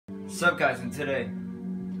Sup guys, and today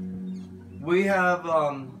we have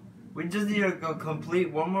we just need to go complete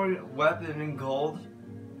one more weapon in gold,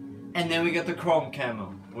 and then we get the chrome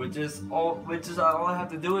camo, which is all I have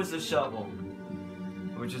to do is the shovel,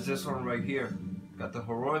 which is this one right here. Got the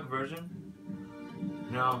heroic version.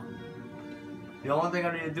 Now the only thing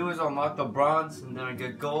I need to do is unlock the bronze, and then I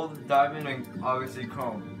get gold, diamond, and obviously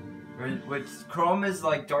chrome, which chrome is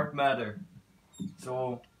like dark matter.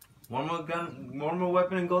 So one more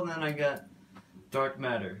weapon in gold, and then I get dark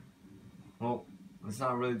matter. Well, it's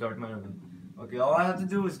not really dark matter. Okay, all I have to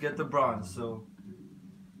do is get the bronze. So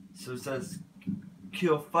it says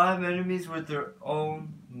kill 5 enemies with their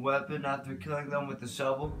own weapon after killing them with the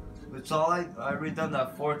shovel. Which I already done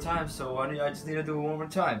that 4 times, so I just need to do it one more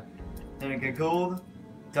time. Then I get gold,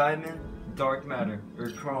 diamond, dark matter, or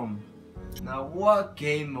chrome. Now what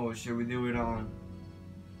game mode should we do it on?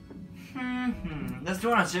 Let's do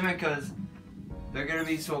it on shipment because they're gonna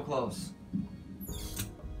be so close.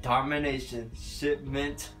 Domination,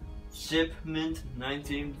 shipment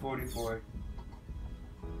 1944.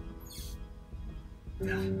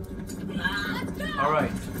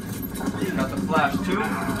 Alright, got the flash too.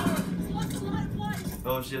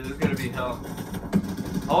 Oh shit, this is gonna be hell.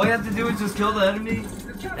 All we have to do is just kill the enemy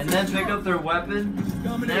and then pick up their weapon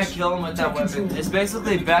and then kill them with that weapon. It's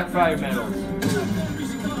basically backfire medals.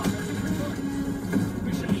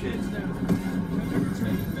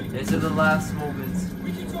 These are the last moments.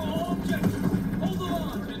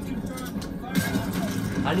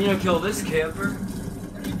 I need to kill this camper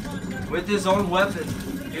with his own weapon.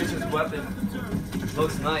 Here's his weapon.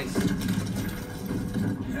 Looks nice.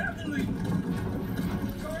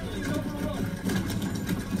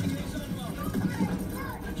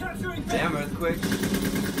 Damn, earthquake.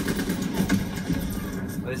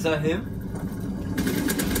 Wait, is that him?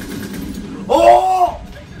 Oh!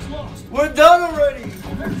 We're done already!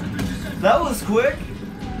 That was quick!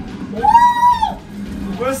 Woo!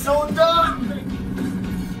 We're so done!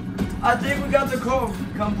 I think we got the chrome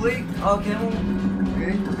complete. Okay,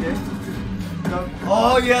 okay.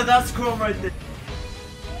 Oh yeah, that's chrome right there.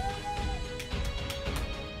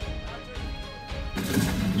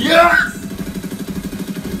 Yes!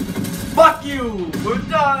 Fuck you! We're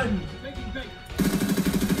done!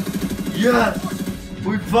 Yes!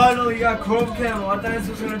 We finally got chrome camo. I thought this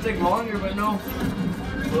was gonna take longer, but no.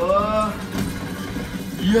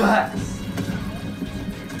 Yes!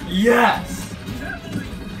 Yes!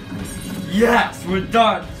 Yes! We're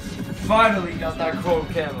done! Finally got that chrome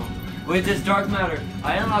camo. With this dark matter.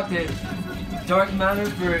 I unlocked it. Dark matter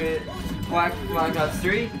for Black Ops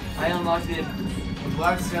 3. I unlocked it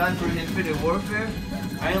Black Sky for Infinite Warfare.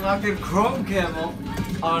 I unlocked it chrome camo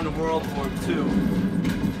on World War II.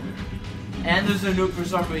 And there's a nuke for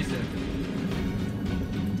some reason.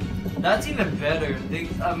 That's even better.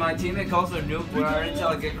 My teammate calls it a nuke where I already tell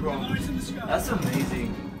I get chrome. That's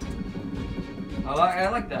amazing. I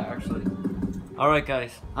like that actually. Alright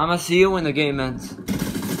guys, I'm gonna see you when the game ends.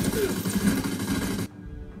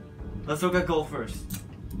 Let's look at gold first.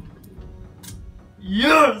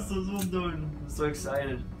 Yes! That's what I'm doing. I'm so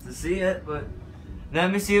excited to see it, but let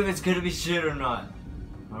me see if it's gonna be shit or not.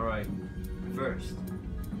 Alright, first.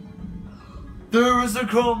 There is the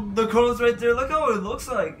chrome. The chrome's right there. Look how it looks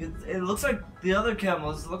like. It looks like the other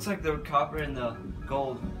camos. It looks like the copper and the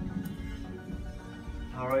gold.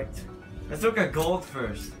 Alright. Let's look at gold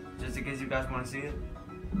first. Just in case you guys want to see it.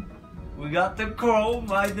 We got the chrome.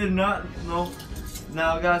 I did not know.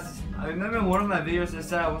 Now guys, I remember in one of my videos I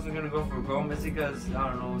said I wasn't going to go for chrome. It's because, I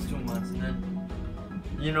don't know, it was 2 months. And then,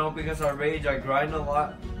 you know, because I rage, I grind a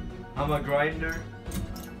lot. I'm a grinder.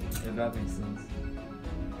 If that makes sense.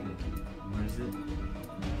 Where is it?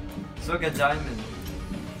 Let's look at diamond.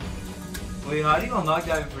 Wait, how do you unlock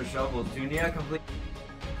diamond for shovels? Do you need a complete?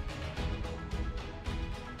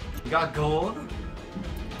 We got gold.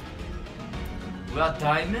 We got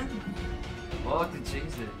diamond. Oh, I can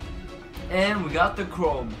change it. And we got the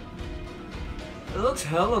chrome. It looks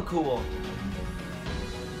hella cool.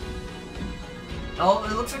 Oh,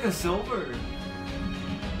 it looks like a silver.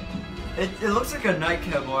 It looks like a night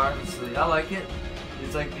camo, honestly. I like it.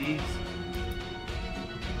 It's like these.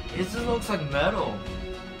 It just looks like metal.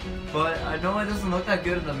 But I know it doesn't look that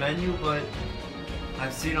good in the menu, but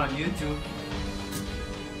I've seen on YouTube.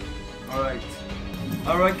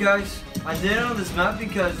 Alright guys. I did it on this map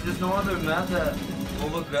because there's no other map that will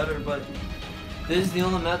look better, but this is the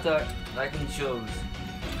only map that I can choose.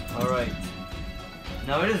 Alright.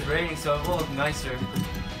 Now it is raining, so it will look nicer.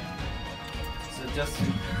 So this is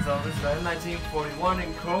 1941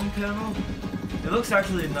 in chrome camo. It looks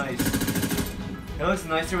actually nice. It looks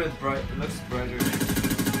nicer with bright. It looks brighter.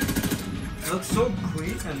 looks so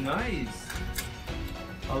clean and nice.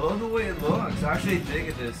 I love the way it looks. I actually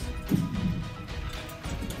dig this.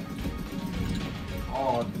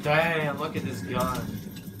 Oh damn, look at this gun.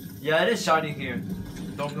 Yeah, it is shiny here.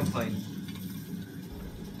 Don't complain.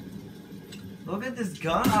 Look at this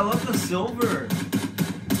gun. I love the silver.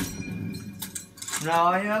 Now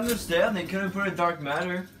I understand they couldn't put a dark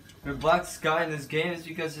matter or black sky in this game. It's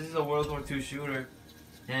because this is a World War II shooter.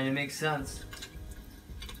 And it makes sense.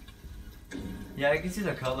 Yeah, I can see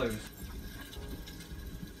the colors.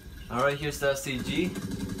 Alright, here's the SCG.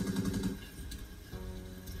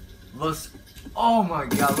 Looks, oh my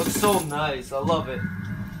god, looks so nice. I love it.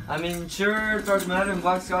 I mean, sure, Dark Matter and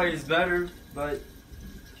Black Sky is better, but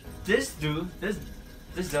this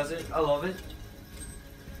does it. I love it.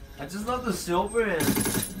 I just love the silver, and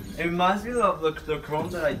it reminds me of the chrome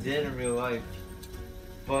that I did in real life.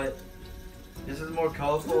 But this is more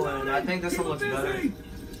colorful, and I think this one looks better.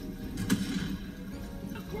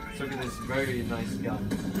 Look at this very nice gun.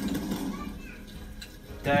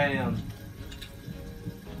 Damn.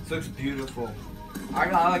 This looks beautiful. I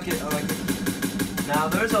like it. I like it. Now,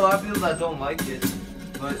 there's a lot of people that don't like it,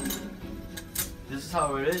 but this is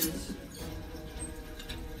how it is.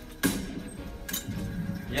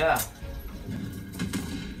 Yeah.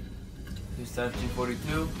 Here's the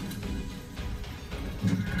FG42.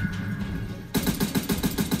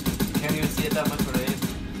 You can't even see it that much for the aim.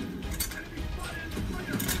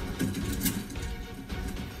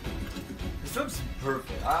 This looks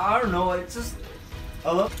perfect. I don't know, it's just,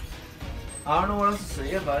 I don't know what else to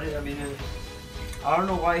say about it. I mean, I don't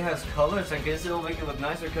know why it has colors. I guess it'll make it look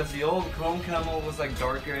nicer because the old chrome camo was like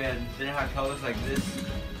darker and didn't have colors like this.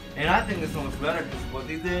 And I think this one looks better because what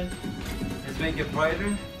they did is make it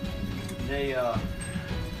brighter. They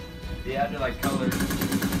added like colors.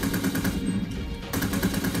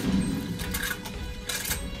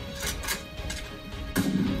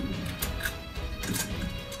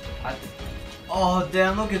 Oh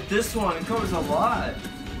damn, look at this one, it covers a lot.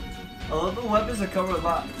 I love the weapons that cover a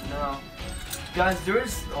lot. Now, guys, there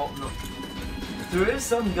is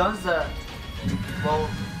some guns that, well,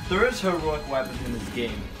 there is heroic weapons in this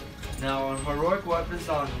game. Now, heroic weapons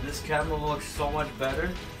on this camo looks so much better.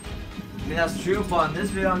 I mean, that's true, but on this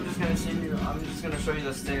video, I'm just gonna show you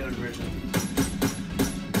the standard version.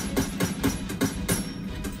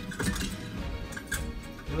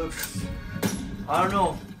 It looks, I don't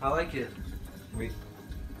know, I like it. Wait.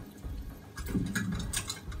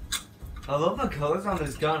 I love the colors on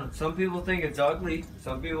this gun. Some people think it's ugly,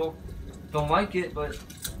 some people don't like it, but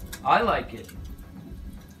I like it.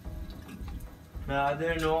 Now, I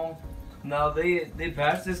didn't know. Now, they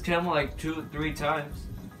patched this camo like 2-3 times.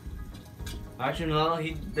 Actually, no,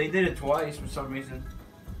 they did it twice for some reason.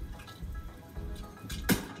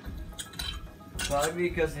 Probably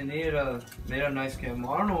because they made a nice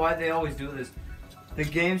camo. I don't know why they always do this. The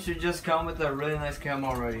game should just come with a really nice camo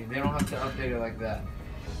already. They don't have to update it like that.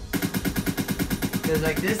 Because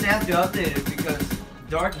like this, they have to update it because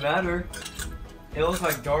Dark Matter, it looks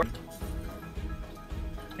like dark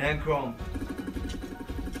and chrome.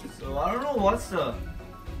 So I don't know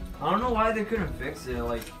I don't know why they couldn't fix it.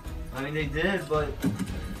 Like, I mean they did, but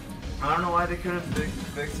I don't know why they couldn't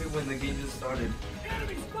fix it when the game just started.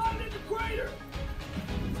 Enemy spotted in the crater.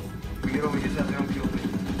 We get over here, that they don't kill me.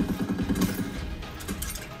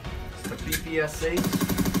 It's the PPS-8.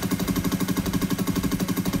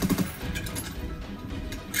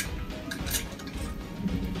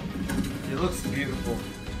 It looks beautiful.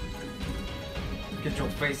 Get your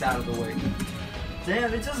face out of the way.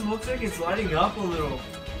 Damn, it just looks like it's lighting up a little.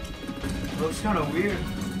 It looks kind of weird.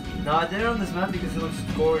 No, I did it on this map because it looks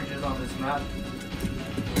gorgeous on this map.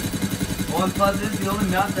 One plus this is the only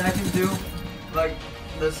map that I can do like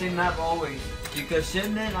the same map always. Because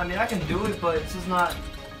Shipment, I mean I can do it, but it's just not.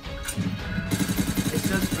 It's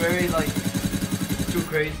just very like too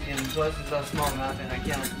crazy, and plus it's a small map and I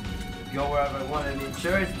can't go wherever I want. I mean,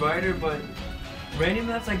 sure it's brighter, but rainy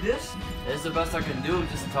maps like this is the best I can do.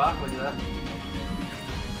 Just talk like that.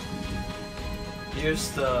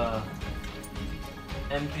 Here's the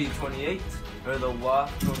MP28 or the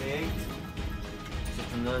WW2.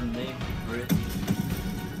 Just another name for it.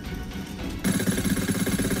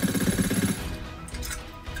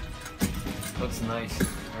 Looks nice.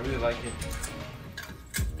 I really like it.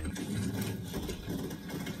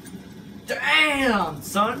 Damn,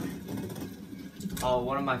 son! Oh,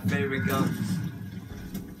 one of my favorite guns.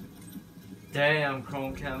 Damn,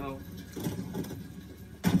 chrome camo.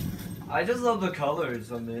 I just love the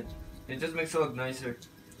colors of it. It just makes it look nicer.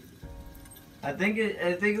 I think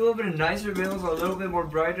a little bit nicer, but it looks a little bit more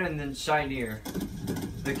brighter and then shinier.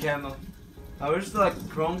 The camo. I wish the like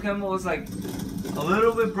chrome camo was like a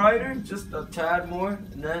little bit brighter, just a tad more,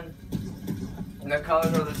 and then the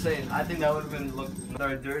colors are the same. I think that would have been look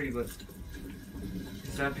very dirty, but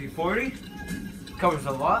it's MP40 covers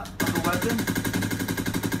a lot of the weapon.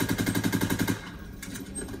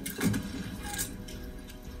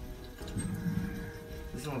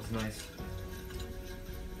 This one looks nice.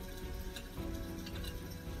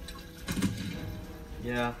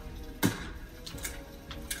 Yeah.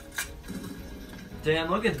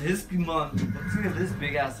 Damn, look at this gun. Look at this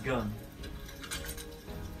big ass gun.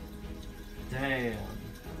 Damn.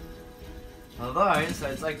 Although our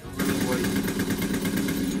inside's like really white.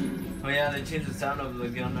 Oh yeah, they changed the sound of the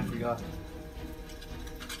gun, I forgot.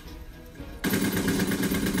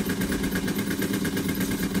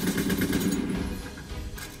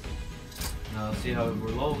 Now let's see how it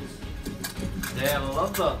reloads. Damn, I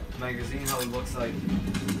love the magazine, how it looks like.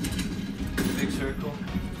 Big circle.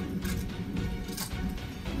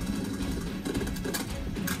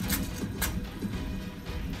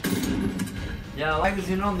 Yeah, the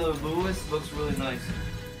magazine on the Lewis looks really nice.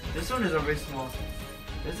 This one is a very small.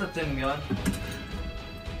 It's a thin gun.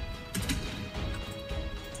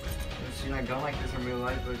 I've seen a gun like this in real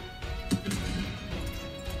life, but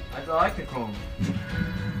I like the chrome.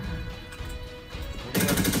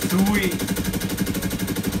 Sweet.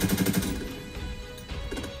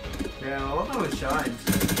 Yeah, I love how it shines.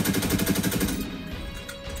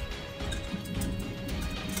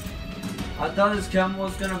 I thought this camo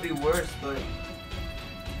was gonna be worse, but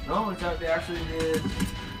no, it's they actually did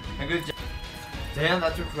a good job. Damn,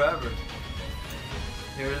 that took forever.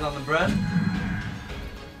 Here it is on the bread.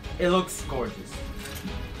 It looks gorgeous.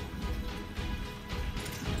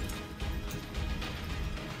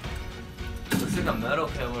 Looks like a metal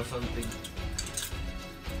camo or something.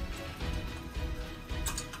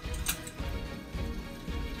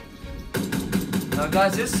 Now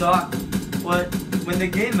guys, this sucked. When the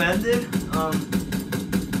game ended,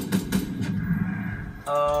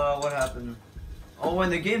 what happened? Oh, when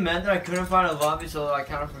the game ended, I couldn't find a lobby, so I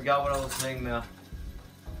kind of forgot what I was saying now.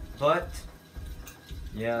 But,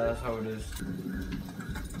 yeah, that's how it is.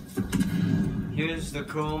 Here's the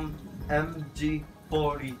chrome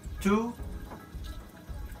MG42.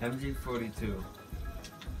 MG42.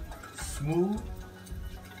 Smooth.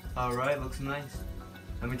 Alright, looks nice.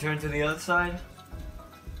 Let me turn to the other side.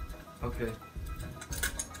 Okay.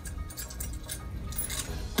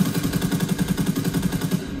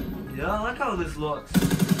 Yeah, I like how this looks.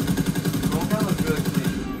 Chrome camo looks really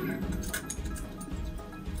clean.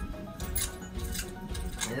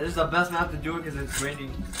 And this is the best map to do it because it's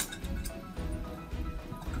raining.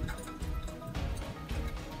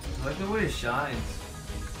 I like the way it shines.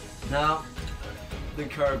 Now, the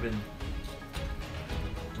carbon.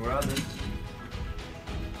 Where are they?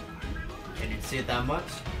 Can you see it that much?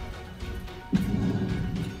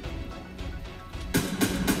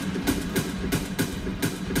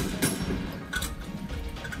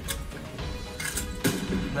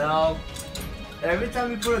 Now, every time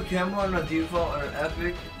you put a camo on a default or an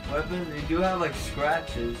epic weapon, they do have like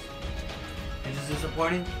scratches, which is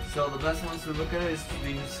disappointing. So the best ones to look at is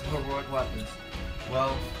these heroic weapons.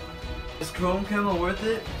 Well, is chrome camo worth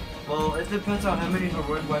it? Well, it depends on how many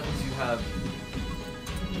heroic weapons you have.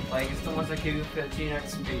 Like, it's the ones that give you 15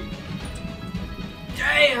 XP.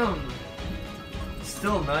 Damn!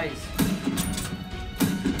 Still nice.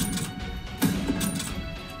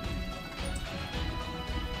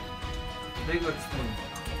 Big looks thin.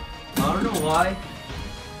 I don't know why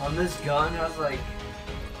on this gun has like,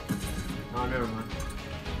 oh never mind.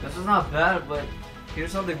 This is not bad, but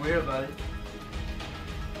here's something weird about it.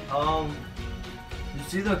 You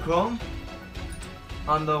see the chrome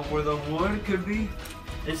on the where the wood could be?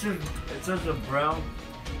 It's just a brown,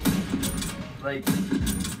 like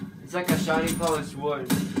it's like a shiny polished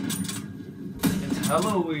wood. It's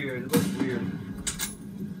hella weird. It looks weird,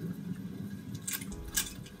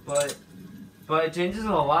 but it changes a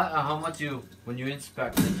lot on how much when you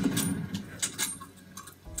inspect it.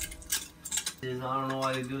 I don't know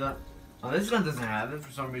why they do that. Oh, this gun doesn't have it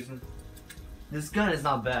for some reason. This gun is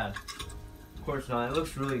not bad. Of course not. It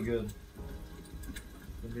looks really good.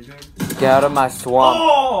 Get out of my swamp.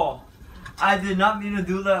 Oh! I did not mean to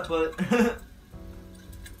do that, but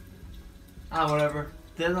whatever.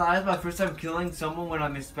 That's my first time killing someone when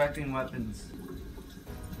I'm inspecting weapons.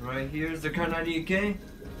 Right here's the Kar 98K.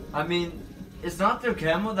 I mean, it's not the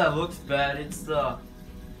camo that looks bad. It's the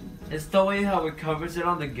way how it covers it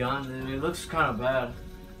on the gun, and it looks kind of bad.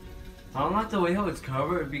 I don't like the way how it's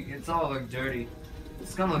covered. It's all like dirty.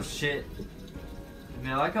 It's gonna look shit. I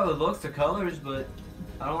mean, I like how it looks, the colors, but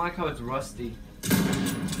I don't like how it's rusty.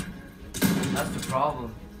 That's the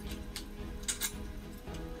problem.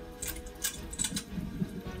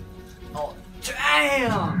 Oh,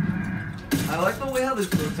 damn! I like the way how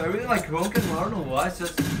this looks. I really like chrome camo. I don't know why. It's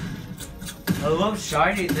just I love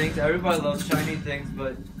shiny things. Everybody loves shiny things,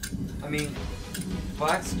 but I mean,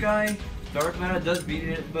 Black Sky, Dark Matter does beat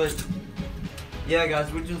it, but yeah,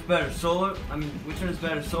 guys, which is better? Which one is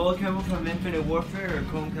better? Solar camo from Infinite Warfare or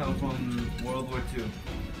chrome camo from World War II?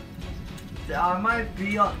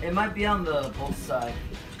 It might be on the both side.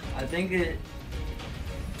 I think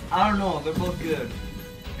I don't know. They're both good.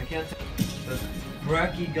 I can't tell. The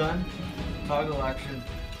Brekkie gun, toggle action.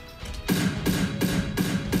 I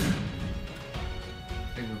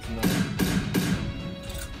think it looks nice.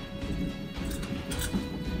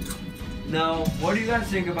 Now, what do you guys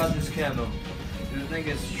think about this camo? Do you think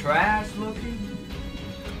it's trash looking?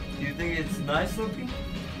 Do you think it's nice looking?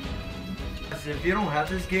 If you don't have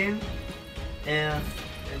this game, and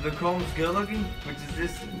if the chrome is good looking,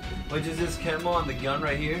 which is this camo on the gun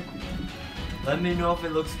right here, let me know if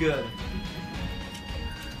it looks good.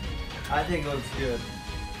 I think it looks good.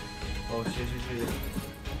 Oh shit.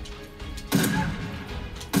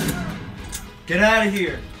 Get out of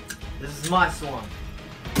here! This is my swan.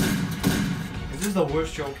 This is the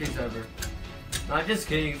worst showcase ever. Not just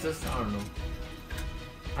kidding, it's just, I don't know.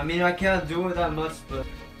 I mean, I can't do it that much, but...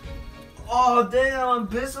 Oh, damn, on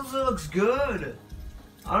pistols it looks good.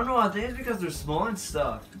 I don't know, I think it's because they're small and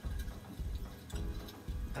stuff.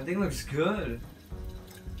 I think it looks good.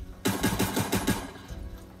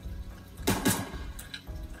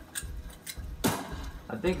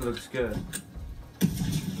 I think it looks good.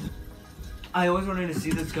 I always wanted to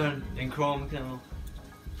see this gun in chrome camo.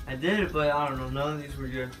 I did it, but I don't know, none of these were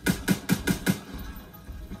good.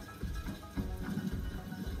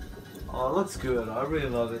 Oh, it looks good. I really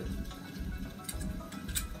love it.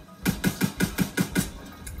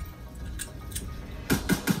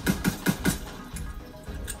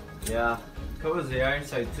 Yeah, covers the iron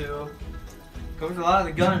sight too. Covers a lot of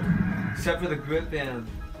the gun, except for the grip and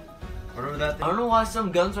whatever that thing. I don't know why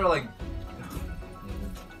some guns are like.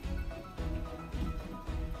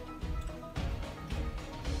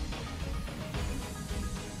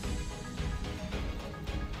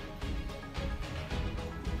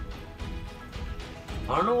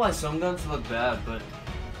 I don't know why some guns look bad, but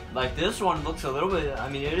like this one looks a little bit, I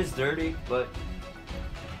mean it is dirty, but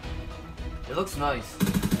it looks nice.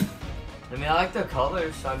 I mean I like the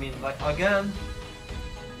colors, I mean like again,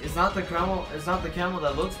 it's not the camo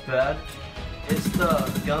that looks bad, it's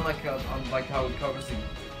the gun like how it covers the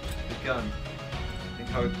gun. Like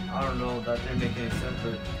how I don't know, that didn't make any sense,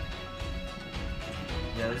 but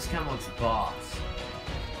yeah, this camo looks boss.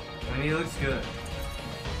 I mean it looks good.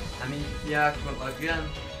 I mean, yeah, but again,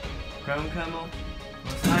 chrome camo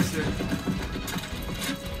looks nicer.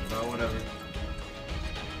 So whatever.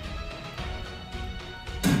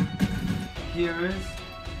 Here is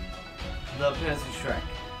the Panzer Strike.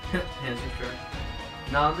 Panzer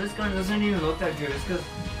Strike. Now this gun doesn't even look that good. It's because,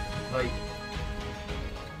 like,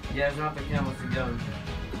 yeah, it's not the camo, it's the gun.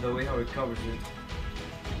 The way how it covers it.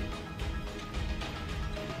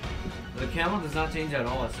 The camo does not change at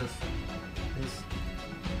all. It's just this.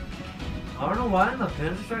 I don't know why in the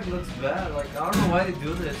Panzer Strike looks bad. Like, I don't know why they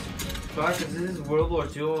do this. Because this is World War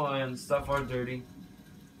II and stuff are dirty.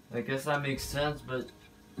 I guess that makes sense, but...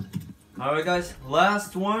 Alright guys,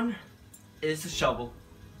 last one is the shovel.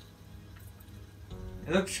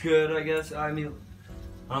 It looks good, I guess. I mean,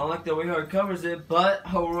 I don't like the way how it covers it, but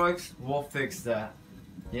heroics will fix that.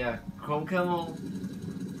 Yeah, chrome camo,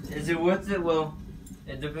 is it worth it? Well,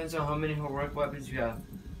 it depends on how many heroic weapons you have.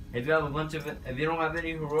 If you have a bunch of it, if you don't have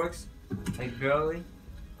any heroics, like barely,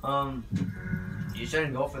 you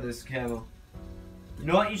shouldn't go for this camo. You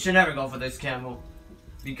know what? You should never go for this camo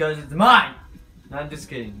because it's mine. No, I'm just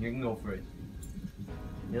kidding. You can go for it.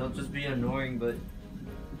 It'll just be annoying, but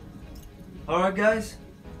alright, guys.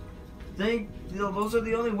 Think those are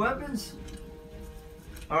the only weapons.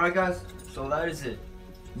 Alright, guys. So that is it.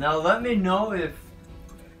 Now let me know if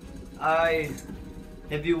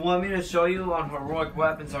you want me to show you on heroic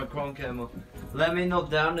weapons on chrome camo. Let me know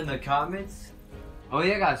down in the comments. Oh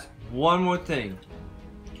yeah guys, one more thing.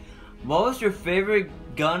 What was your favorite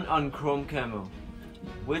gun on chrome camo?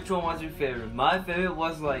 Which one was your favorite? My favorite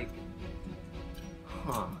was like,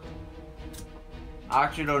 I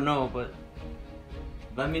actually don't know, but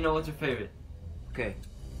let me know what's your favorite. Okay,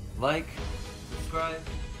 like, subscribe.